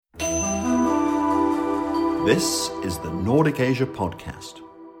This is the Nordic Asia Podcast.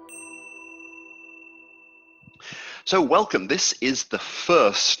 So welcome. This is the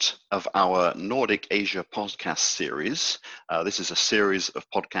first of our Nordic Asia Podcast series. This is a series of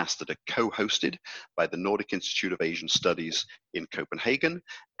podcasts that are co-hosted by the Nordic Institute of Asian Studies in Copenhagen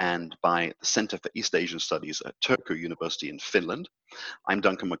and by the Center for East Asian Studies at Turku University in Finland. I'm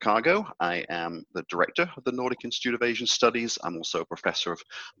Duncan McCargo. I am the director of the Nordic Institute of Asian Studies. I'm also a professor of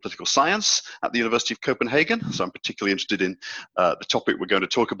political science at the University of Copenhagen. So I'm particularly interested in the topic we're going to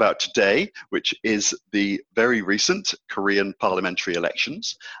talk about today, which is the very recent Korean parliamentary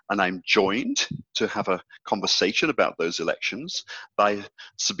elections. And I'm joined to have a conversation about those elections by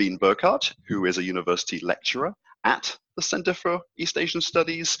Sabine Burghart, who is a university lecturer at the Center for East Asian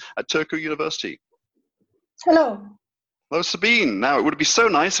Studies at Turku University. Hello. Hello, Sabine. Now, it would be so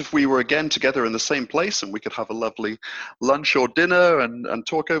nice if we were again together in the same place and we could have a lovely lunch or dinner and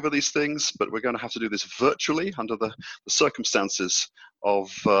talk over these things, but we're going to have to do this virtually under the circumstances of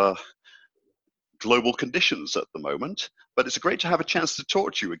global conditions at the moment. But it's great to have a chance to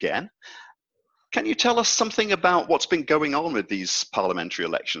talk to you again. Can you tell us something about what's been going on with these parliamentary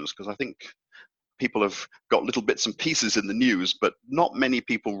elections? Because I think people have got little bits and pieces in the news, but not many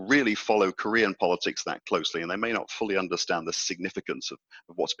people really follow Korean politics that closely, and they may not fully understand the significance of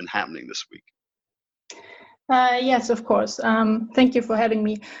what's been happening this week. Yes, of course. Thank you for having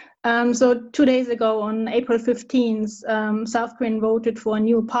me. So 2 days ago, on April 15th, South Korea voted for a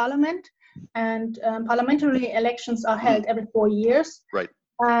new parliament, and parliamentary elections are held every 4 years. Right.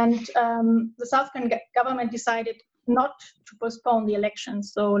 And the South Korean government decided not to postpone the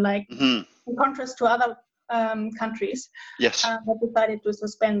elections. So, like, in contrast to other countries, yes, that decided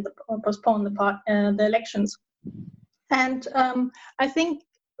to postpone the elections. And I think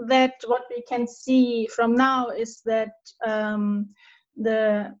that what we can see from now is that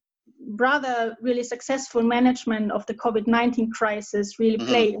the rather really successful management of the COVID-19 crisis really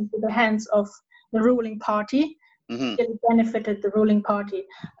played into the hands of the ruling party. It benefited the ruling party.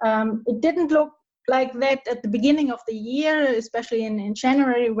 It didn't look like that at the beginning of the year, especially in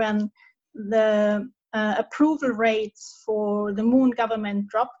January, when the approval rates for the Moon government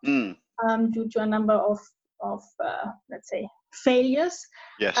dropped due to a number of let's say, failures.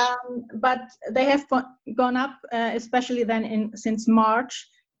 Yes. But they have gone up, especially then since March,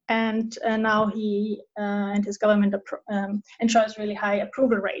 and now he and his government enjoys really high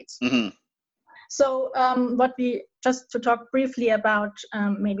approval rates. So just to talk briefly about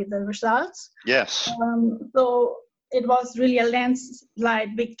maybe the results. Yes. So it was really a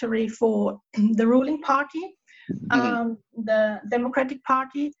landslide victory for the ruling party, the Democratic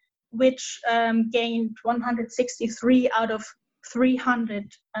Party, which gained 163 out of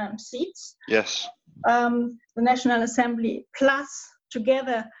 300 seats. Yes. The National Assembly, plus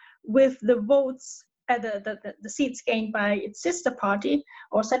together with the votes, the seats gained by its sister party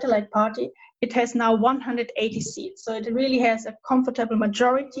or satellite party, it has now 180 seats. So it really has a comfortable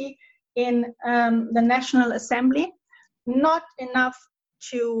majority in the National Assembly. Not enough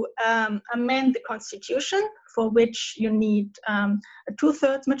to amend the constitution, for which you need a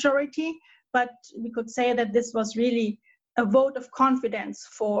 2/3 majority, but we could say that this was really a vote of confidence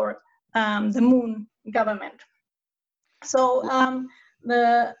for the Moon government. So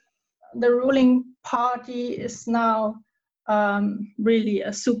the ruling party is now really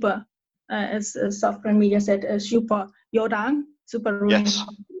a super, as South Korean media said, a super Yodang, super ruling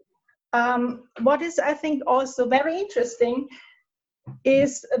party. What is, I think, also very interesting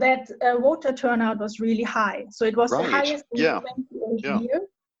is that voter turnout was really high. So it was the highest in 28 years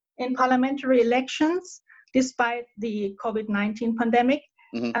in parliamentary elections, despite the COVID-19 pandemic,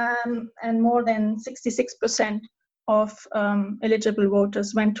 and more than 66% of eligible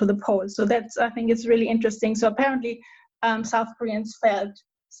voters went to the polls. So that's, I think, it's really interesting. So apparently South Koreans felt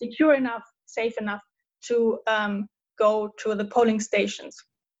secure enough, safe enough to go to the polling stations.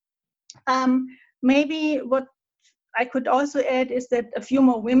 Maybe what I could also add is that a few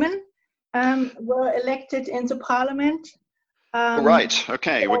more women were elected into parliament. Right.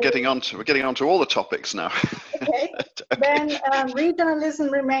 Okay. We're getting on to all the topics now. Okay. Then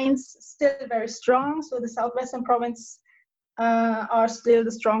regionalism remains still very strong. So the southwestern province are still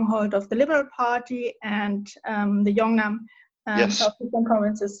the stronghold of the Liberal Party, and the Yeongnam southeastern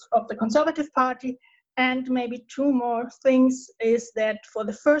provinces of the Conservative Party. And maybe two more things is that for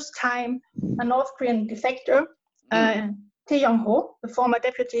the first time, a North Korean defector, Tae Young-ho, the former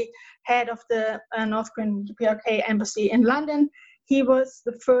deputy head of the North Korean PRK embassy in London, he was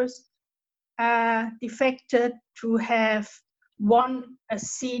the first defector to have won a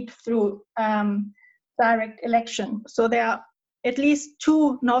seat through direct election. So there are at least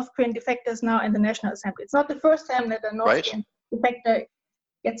 2 North Korean defectors now in the National Assembly. It's not the first time that a North Korean defector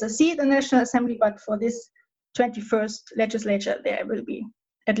gets a seat in the National Assembly, but for this 21st legislature, there will be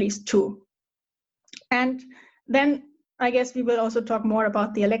at least 2. And then I guess we will also talk more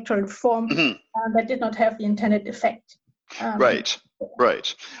about the electoral reform that did not have the intended effect. Right. Well,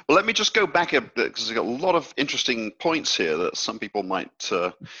 let me just go back a bit, because I've got a lot of interesting points here that some people might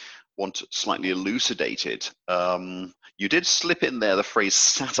want slightly elucidated. You did slip in there the phrase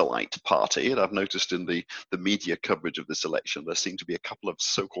satellite party, and I've noticed in the media coverage of this election, there seem to be a couple of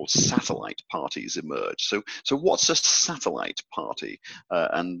so-called satellite parties emerge. So what's a satellite party,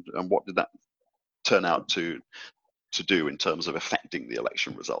 and what did that turn out to do in terms of affecting the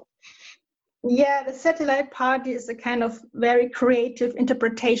election result? Yeah, the satellite party is a kind of very creative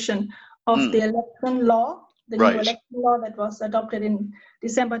interpretation of the election law, the new election law that was adopted in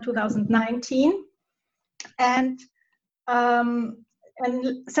December 2019. And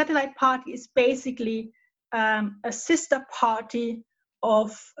satellite party is basically a sister party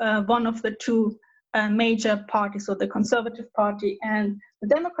of one of the 2 major parties, so the Conservative Party and the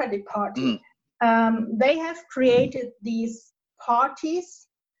Democratic Party. They have created these parties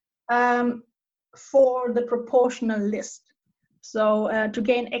for the proportional list, so to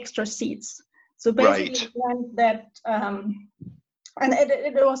gain extra seats. So basically, it meant that, and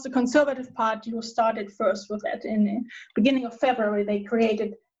it was the Conservative Party who started first with that. In the beginning of February, they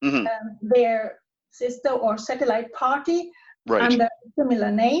created their sister or satellite party under a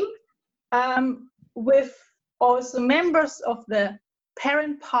similar name, with also members of the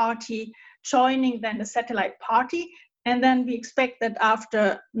parent party joining then the satellite party. And then we expect that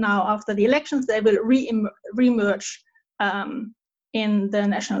after the elections, they will re-emerge in the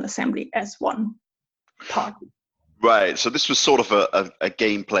National Assembly as one party. Right. So this was sort of a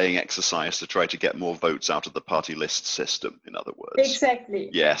game-playing exercise to try to get more votes out of the party list system, in other words.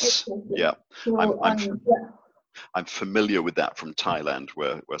 Exactly. Yes. Exactly. Yeah. So, I'm familiar with that from Thailand,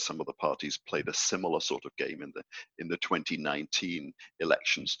 where some of the parties played a similar sort of game in the 2019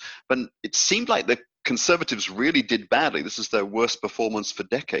 elections. But it seemed like the Conservatives really did badly. This is their worst performance for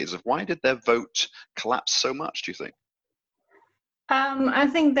decades. Why did their vote collapse so much, do you think? I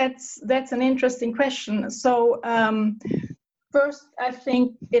think that's an interesting question. So first, I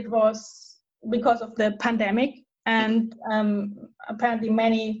think it was because of the pandemic, and apparently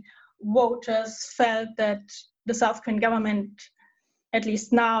many voters felt that the South Korean government, at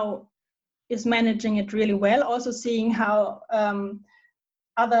least now, is managing it really well. Also seeing how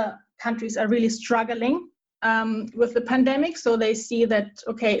other countries are really struggling with the pandemic. So they see that,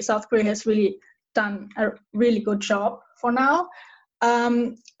 okay, South Korea has really done a really good job for now.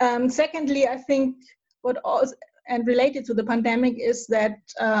 Secondly, I think what also, and related to the pandemic, is that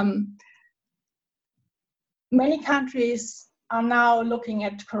many countries are now looking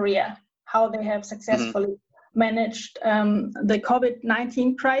at Korea, how they have successfully managed the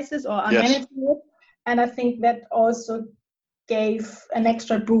COVID-19 crisis, or are managing it. And I think that also gave an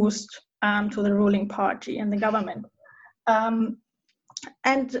extra boost to the ruling party and the government. And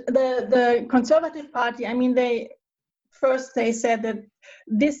the Conservative Party, I mean, they said that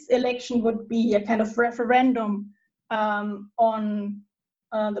this election would be a kind of referendum on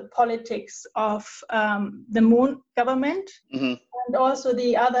the politics of the Moon government, and also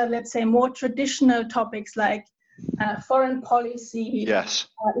the other, let's say, more traditional topics like foreign policy,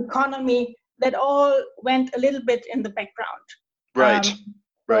 economy, that all went a little bit in the background. Right.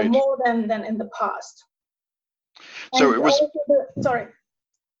 More than in the past. So and it was.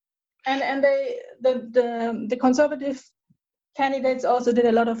 And the Conservative candidates also did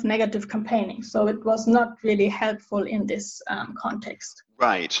a lot of negative campaigning, so it was not really helpful in this context.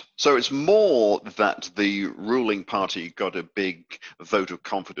 Right. So it's more that the ruling party got a big vote of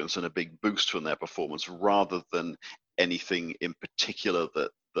confidence and a big boost from their performance, rather than anything in particular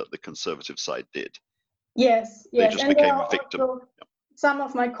that the Conservative side did. Yes. They just became a victim. Some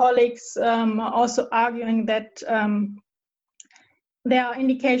of my colleagues are also arguing that there are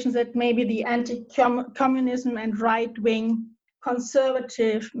indications that maybe the anti-communism and right-wing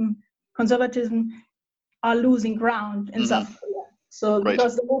conservatism are losing ground in South Korea. So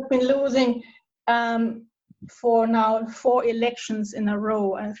because they have been losing for now 4 elections in a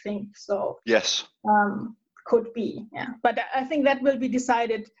row, I think. So yes, could be, But I think that will be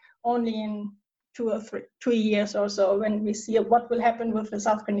decided only in 2 years or so, when we see what will happen with the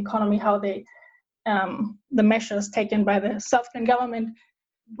South Korean economy, how they the measures taken by the South Korean government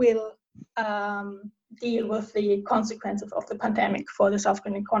will deal with the consequences of the pandemic for the South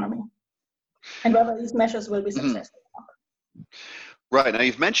Korean economy, and whether these measures will be successful. Right. Now,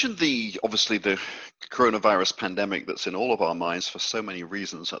 you've mentioned obviously the coronavirus pandemic that's in all of our minds for so many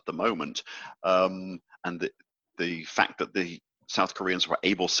reasons at the moment, and the fact that the South Koreans were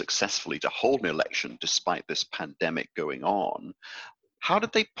able successfully to hold an election despite this pandemic going on. How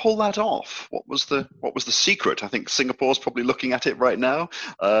did they pull that off? What was the secret? I think Singapore's probably looking at it right now,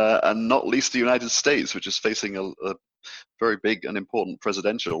 and not least the United States, which is facing a very big and important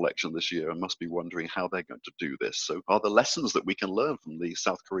presidential election this year and must be wondering how they're going to do this. So are there lessons that we can learn from the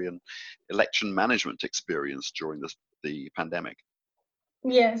South Korean election management experience during the pandemic?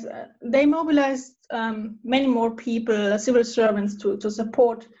 Yes, they mobilized many more people, civil servants, to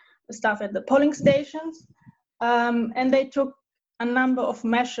support the staff at the polling stations, and they took a number of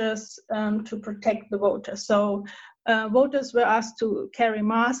measures to protect the voters. So voters were asked to carry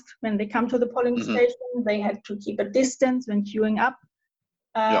masks when they come to the polling station. They had to keep a distance when queuing up.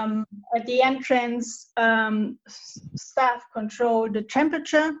 At the entrance, staff controlled the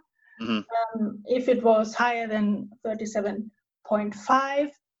temperature. If it was higher than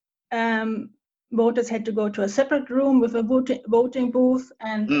 37.5, voters had to go to a separate room with a voting booth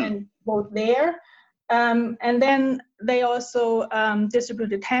and vote there. And then they also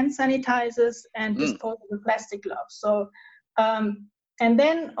distributed hand sanitizers and disposable plastic gloves. So, and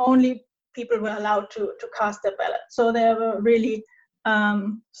then only people were allowed to cast their ballot. So there were really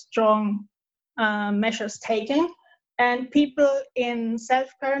strong measures taken. And people in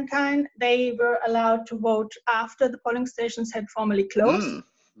self-quarantine, they were allowed to vote after the polling stations had formally closed.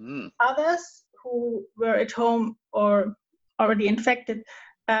 Others who were at home or already infected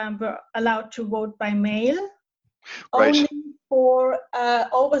were allowed to vote by mail. Right. Only for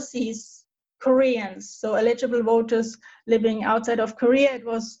overseas Koreans, so eligible voters living outside of Korea, it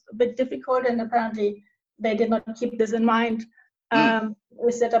was a bit difficult, and apparently they did not keep this in mind.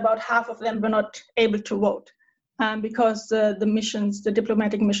 We said about half of them were not able to vote because the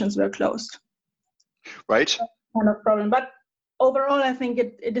diplomatic missions were closed. Right. Kind of problem. But overall, I think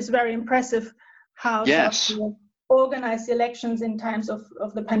it is very impressive how South Korea organized the elections in times of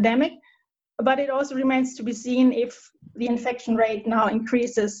the pandemic. But it also remains to be seen if the infection rate now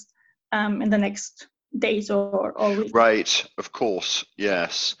increases in the next days or weeks. Right, of course,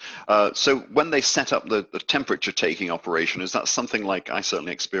 yes. So when they set up the temperature taking operation, is that something like I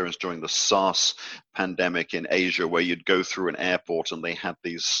certainly experienced during the SARS pandemic in Asia, where you'd go through an airport and they had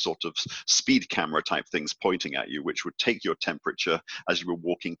these sort of speed camera type things pointing at you, which would take your temperature as you were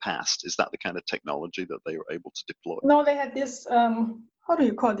walking past? Is that the kind of technology that they were able to deploy? No, they had this, how do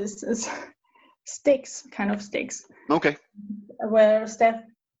you call this? Sticks. Okay. Where staff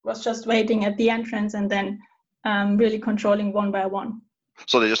was just waiting at the entrance and then really controlling one by one.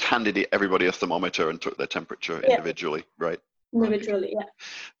 So they just handed everybody a thermometer and took their temperature individually, right? Individually, yeah.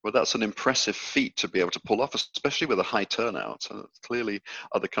 Well, that's an impressive feat to be able to pull off, especially with a high turnout. So clearly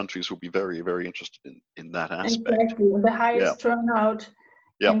other countries will be very, very interested in that aspect. Exactly, the highest turnout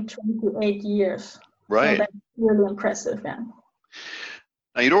in 28 years. Right. So that's really impressive, yeah.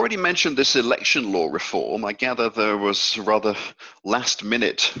 Now, you'd already mentioned this election law reform. I gather there was rather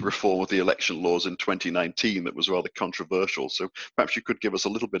last-minute reform of the election laws in 2019 that was rather controversial. So perhaps you could give us a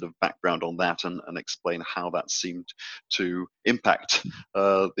little bit of background on that and explain how that seemed to impact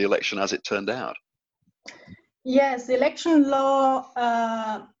the election as it turned out. Yes, the election law,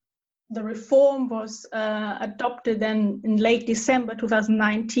 the reform was adopted then in late December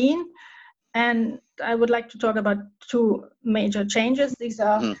 2019. And I would like to talk about two major changes. These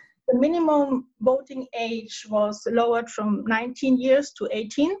are the minimum voting age was lowered from 19 years to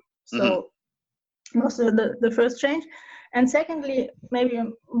 18. So most of the first change. And secondly, maybe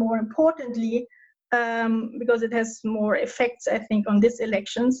more importantly, because it has more effects, I think, on these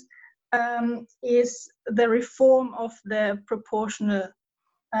elections, is the reform of the proportional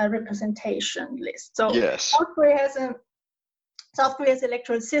representation list. So South Korea's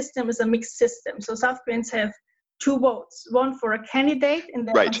electoral system is a mixed system. So South Koreans have two votes, one for a candidate in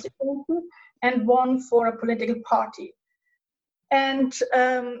their constituency and one for a political party. And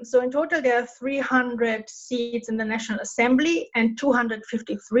so in total, there are 300 seats in the National Assembly and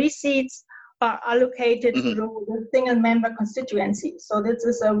 253 seats are allocated through the single-member constituency. So this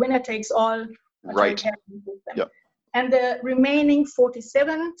is a winner-takes-all system. Yep. And the remaining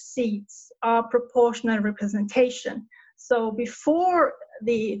 47 seats are proportional representation. So before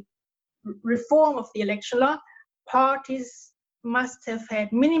the reform of the election law, parties must have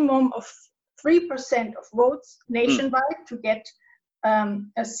had minimum of 3% of votes nationwide to get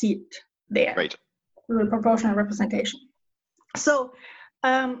a seat there through proportional representation. So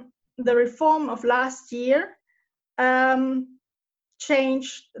the reform of last year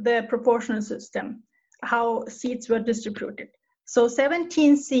changed the proportional system, how seats were distributed. So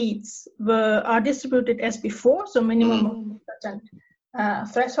 17 seats are distributed as before, so minimum of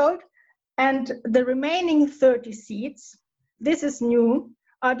 1% threshold. And the remaining 30 seats, this is new,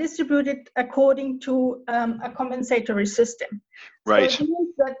 are distributed according to a compensatory system. Right. So it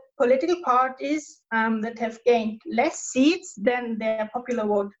means that political parties that have gained less seats than their popular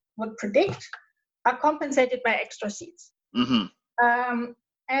vote would predict are compensated by extra seats.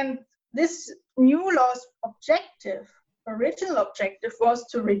 And this new law's original objective was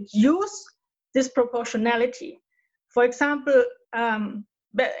to reduce disproportionality. For example,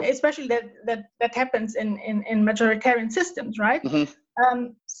 but especially that happens in majoritarian systems, right?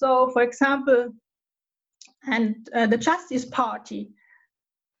 So, for example, and the Justice Party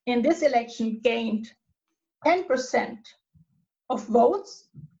in this election gained 10% of votes,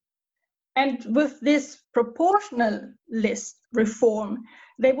 and with this proportional list reform,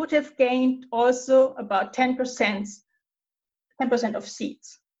 they would have gained also about 10% of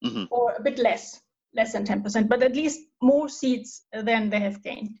seats, or a bit less than 10%, but at least more seats than they have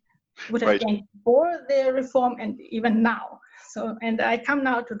gained, would have gained before the reform and even now. So, and I come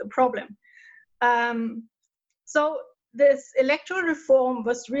now to the problem. So this electoral reform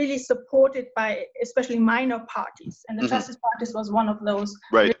was really supported by especially minor parties, and the Justice Party was one of those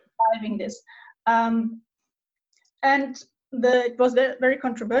really driving this. And it was very, very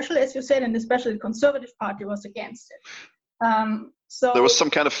controversial, as you said, and especially the Conservative Party was against it. So there was some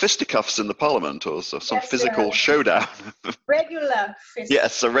kind of fisticuffs in the parliament, or some physical showdown. Regular fisticuffs.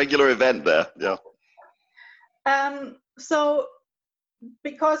 Yes, a regular event there. Yeah. So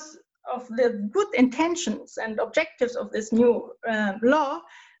because of the good intentions and objectives of this new law,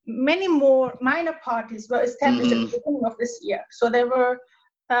 many more minor parties were established at the beginning of this year. So there were,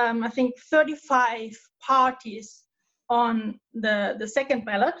 I think, 35 parties on the second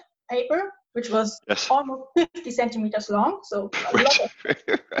ballot paper, which was almost 50 centimeters long. So a lot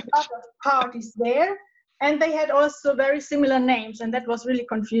of parties there. And they had also very similar names, and that was really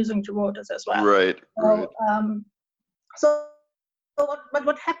confusing to voters as well. But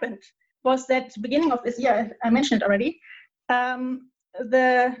what happened was that beginning of this year, I mentioned it already,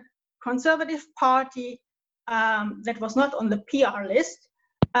 the Conservative Party that was not on the PR list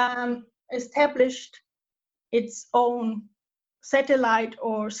established its own satellite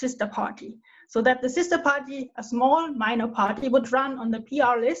or sister party, so that the sister party, a small minor party, would run on the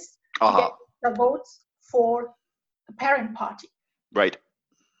PR list to get the votes for the parent party. Right.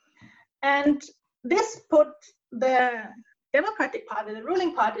 And this put the Democratic Party, the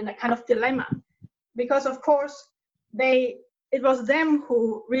ruling party, in a kind of dilemma, because of course it was them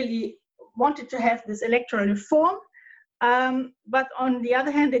who really wanted to have this electoral reform, but on the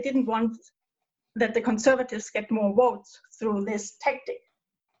other hand, they didn't want that the Conservatives get more votes through this tactic.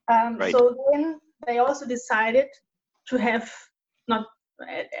 So then they also decided to have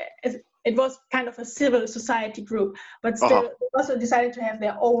it was kind of a civil society group, but still they also decided to have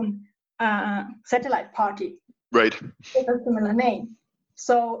their own satellite party. Right. With a similar name.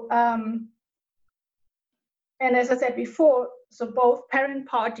 So, and as I said before, so both parent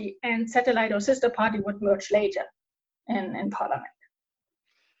party and satellite or sister party would merge later in parliament.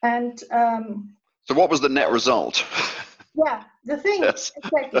 And so what was the net result? Yeah, the thing,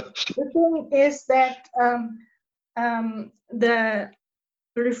 exactly. The thing is that the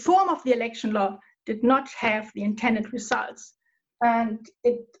reform of the election law did not have the intended results. And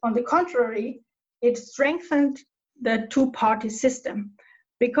it, on the contrary, it strengthened the two-party system,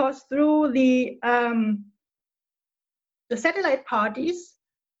 because through the satellite parties,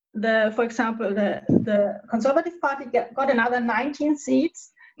 for example, the Conservative Party got another 19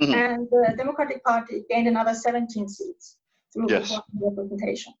 seats, and the Democratic Party gained another 17 seats through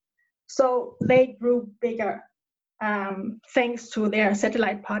representation. So they grew bigger thanks to their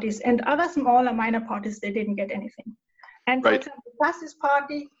satellite parties, and other smaller minor parties, they didn't get anything. And for example, the Justice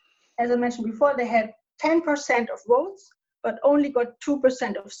Party, as I mentioned before, they had 10% of votes, but only got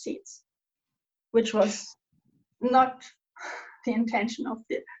 2% of seats, which was not the intention of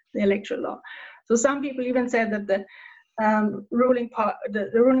the electoral law. So some people even said that the ruling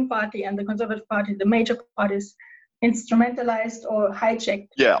party and the Conservative Party, the major parties, instrumentalized or hijacked.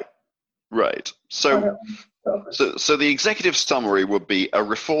 Yeah, right. So the executive summary would be a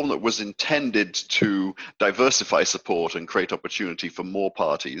reform that was intended to diversify support and create opportunity for more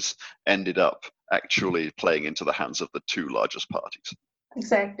parties ended up actually playing into the hands of the two largest parties.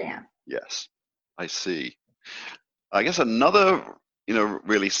 Exactly, yeah. Yes, I see. I guess another,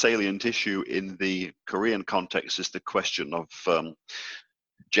 really salient issue in the Korean context is the question of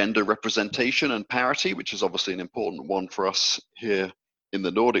gender representation and parity, which is obviously an important one for us here in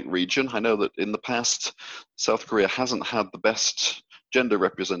the Nordic region. I know that in the past, South Korea hasn't had the best gender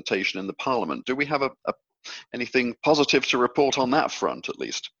representation in the parliament. Do we have anything positive to report on that front, at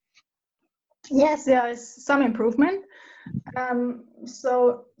least? Yes, there is some improvement.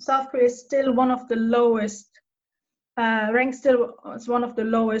 So South Korea is still one of the lowest, ranked still as one of the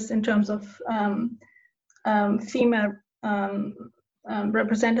lowest in terms of female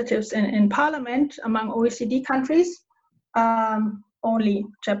representatives in parliament among OECD countries. Only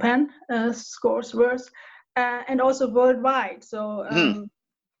Japan scores worse, and also worldwide. So,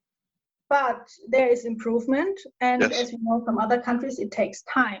 but there is improvement, and yes. as we know from other countries, it takes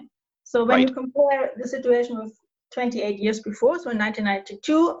time. So when you compare the situation with 28 years before, so in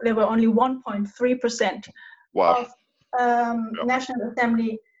 1992, there were only 1.3% of National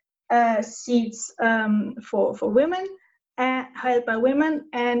Assembly seats for women, held by women,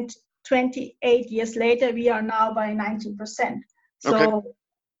 and 28 years later, we are now by 19%. So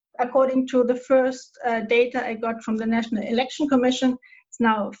according to the first data I got from the National Election Commission, it's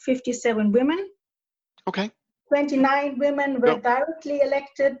now 57 women. 29 women were directly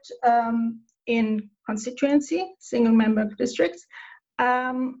elected in constituency, single-member districts,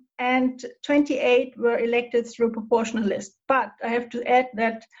 and 28 were elected through proportional list. But I have to add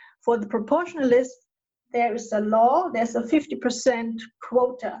that for the proportional list, there is a law, there's a 50%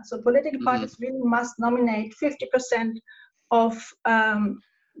 quota. So political parties really must nominate 50% of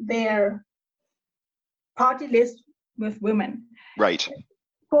their party list with women. Right.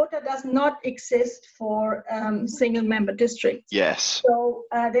 Quota does not exist for single-member districts. Yes. So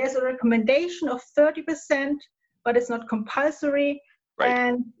there's a recommendation of 30%, but it's not compulsory. Right.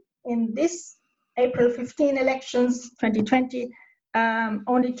 And in this April 15 elections, 2020,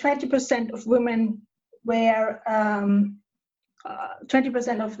 only 20% of women were 20%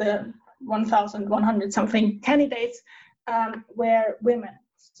 of the 1,100 something candidates were women.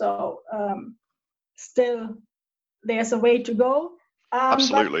 So still, there's a way to go.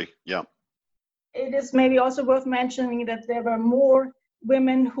 Absolutely, yeah. It is maybe also worth mentioning that there were more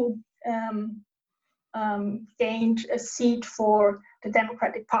women who gained a seat for the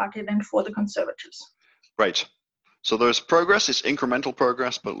Democratic Party than for the Conservatives. Right. So there's progress. It's incremental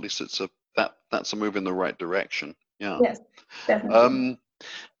progress, but at least it's that's a move in the right direction. Yeah. Yes, definitely.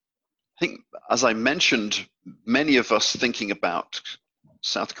 I think, as I mentioned, many of us thinking about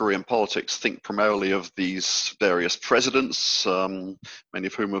South Korean politics think primarily of these various presidents, many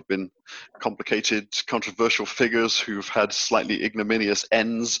of whom have been complicated, controversial figures who've had slightly ignominious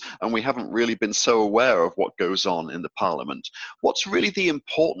ends, and we haven't really been so aware of what goes on in the parliament. What's really the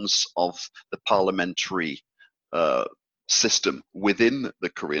importance of the parliamentary system within the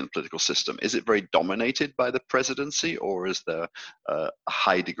Korean political system? Is it very dominated by the presidency, or is there a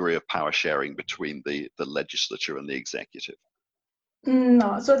high degree of power sharing between the legislature and the executive?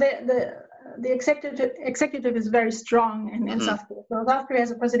 No, so the executive is very strong in South Korea. So South Korea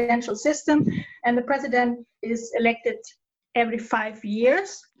has a presidential system, and the president is elected every 5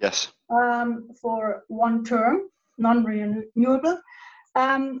 years. Yes. For one term, non-renewable.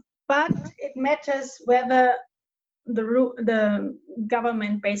 But it matters whether the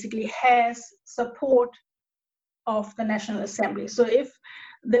government basically has support of the National Assembly. So if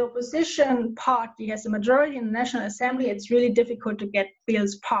the opposition party has a majority in the National Assembly, it's really difficult to get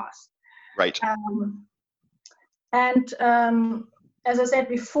bills passed. Right. As I said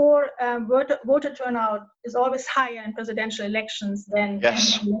before, voter turnout is always higher in presidential elections than in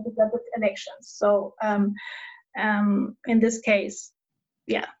legislative elections. So in this case,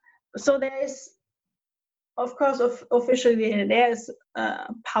 yeah. So there is, of course, officially there is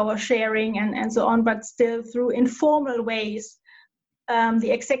power sharing and so on, but still through informal ways,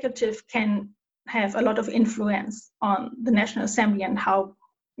 the executive can have a lot of influence on the National Assembly and how,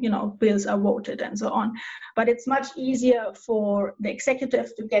 bills are voted and so on. But it's much easier for the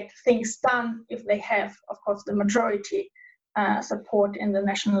executive to get things done if they have, of course, the majority support in the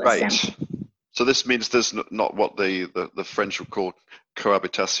National Assembly. So this means there's not what the French would call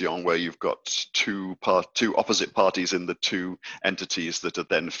cohabitation, where you've got two opposite parties in the two entities that are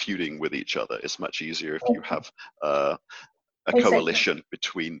then feuding with each other. It's much easier if you have a coalition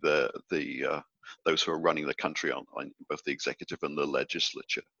between those who are running the country on both the executive and the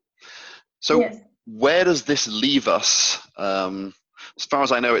legislature. So where does this leave us? As far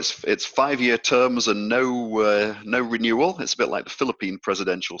as I know, it's 5-year terms and no renewal. It's a bit like the Philippine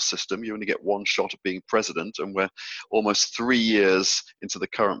presidential system. You only get one shot at being president, and we're almost 3 years into the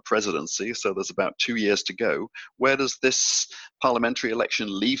current presidency, so there's about 2 years to go. Where does this parliamentary election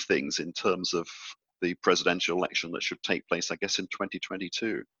leave things in terms of the presidential election that should take place, I guess, in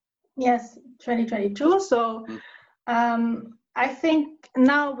 2022? Yes, 2022. So I think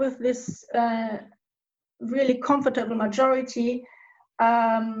now with this really comfortable majority,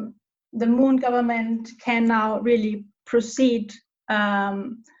 the Moon government can now really proceed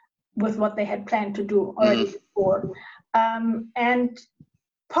with what they had planned to do already before. And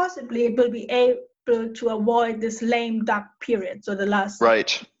possibly it will be able to avoid this lame duck period, so the last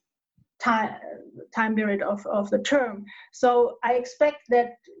time period of the term. So I expect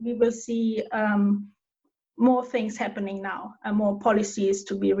that we will see more things happening now, and more policies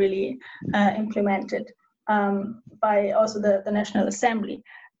to be really implemented by also the National Assembly.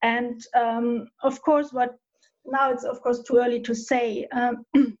 And of course, now it's of course too early to say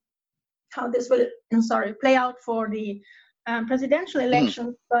how this will play out for the presidential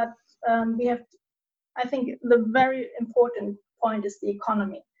elections, but I think the very important point is the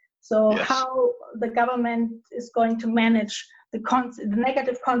economy. So how the government is going to manage the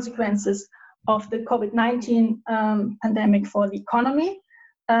negative consequences of the COVID-19 pandemic for the economy.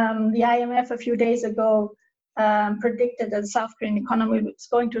 The IMF a few days ago predicted that the South Korean economy is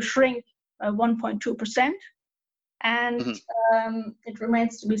going to shrink 1.2%. And it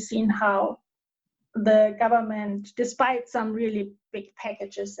remains to be seen how the government, despite some really big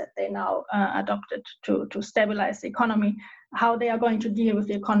packages that they now adopted to stabilize the economy, how they are going to deal with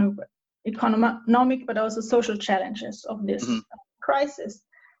the economic but also social challenges of this crisis.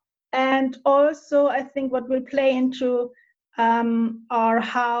 And also, I think what will play into are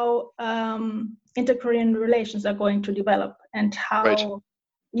how inter-Korean relations are going to develop, and how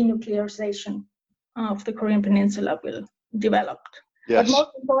denuclearization of the Korean Peninsula will develop. But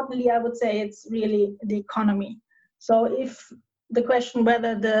most importantly, I would say it's really the economy. So if the question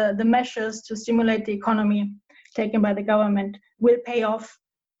whether the measures to stimulate the economy taken by the government will pay off.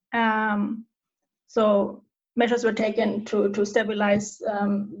 So measures were taken to stabilize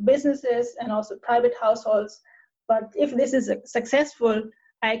businesses and also private households. But if this is successful,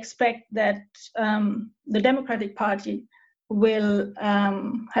 I expect that the Democratic Party will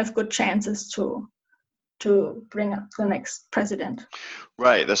have good chances to bring up the next president.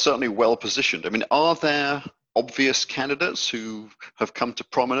 Right, they're certainly well positioned. I mean, are there obvious candidates who have come to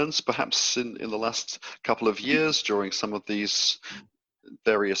prominence perhaps in the last couple of years during some of these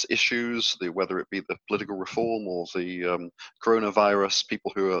various issues, whether it be the political reform or the coronavirus,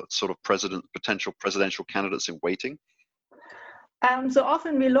 people who are sort of potential presidential candidates in waiting? So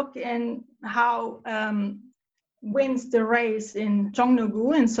often we look in how wins the race in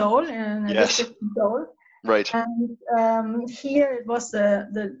Jongno-gu in Seoul, in a district in Seoul. Right. And here it was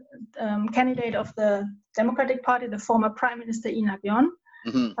the candidate of the Democratic Party, the former Prime Minister Lee Nak-yeon,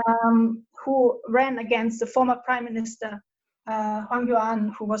 who ran against the former Prime Minister Hwang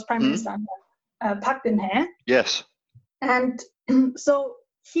Kyo-ahn, who was Prime Minister under Park Geun-hye. Yes. And so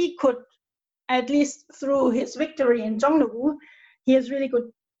he could, at least through his victory in Jongno-gu, he has really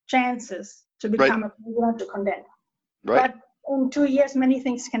good chances to become a president to contend. Right. But in 2 years, many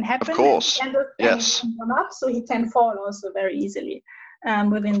things can happen. Of course. Yes. Can come up, so he can fall also very easily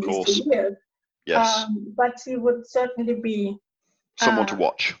within these 2 years. Yes. But he would certainly be someone to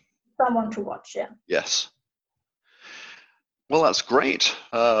watch. Someone to watch, yeah. Yes. Well, that's great.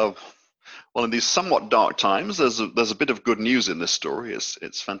 Well, in these somewhat dark times, there's a bit of good news in this story.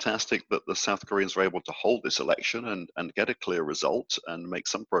 It's fantastic that the South Koreans were able to hold this election and get a clear result and make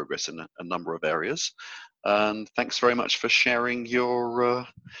some progress in a number of areas. And thanks very much for sharing your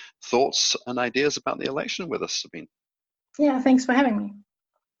thoughts and ideas about the election with us, Sabine. Yeah, thanks for having me.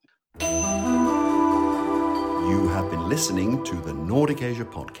 You have been listening to the Nordic Asia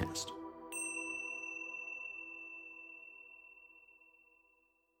Podcast.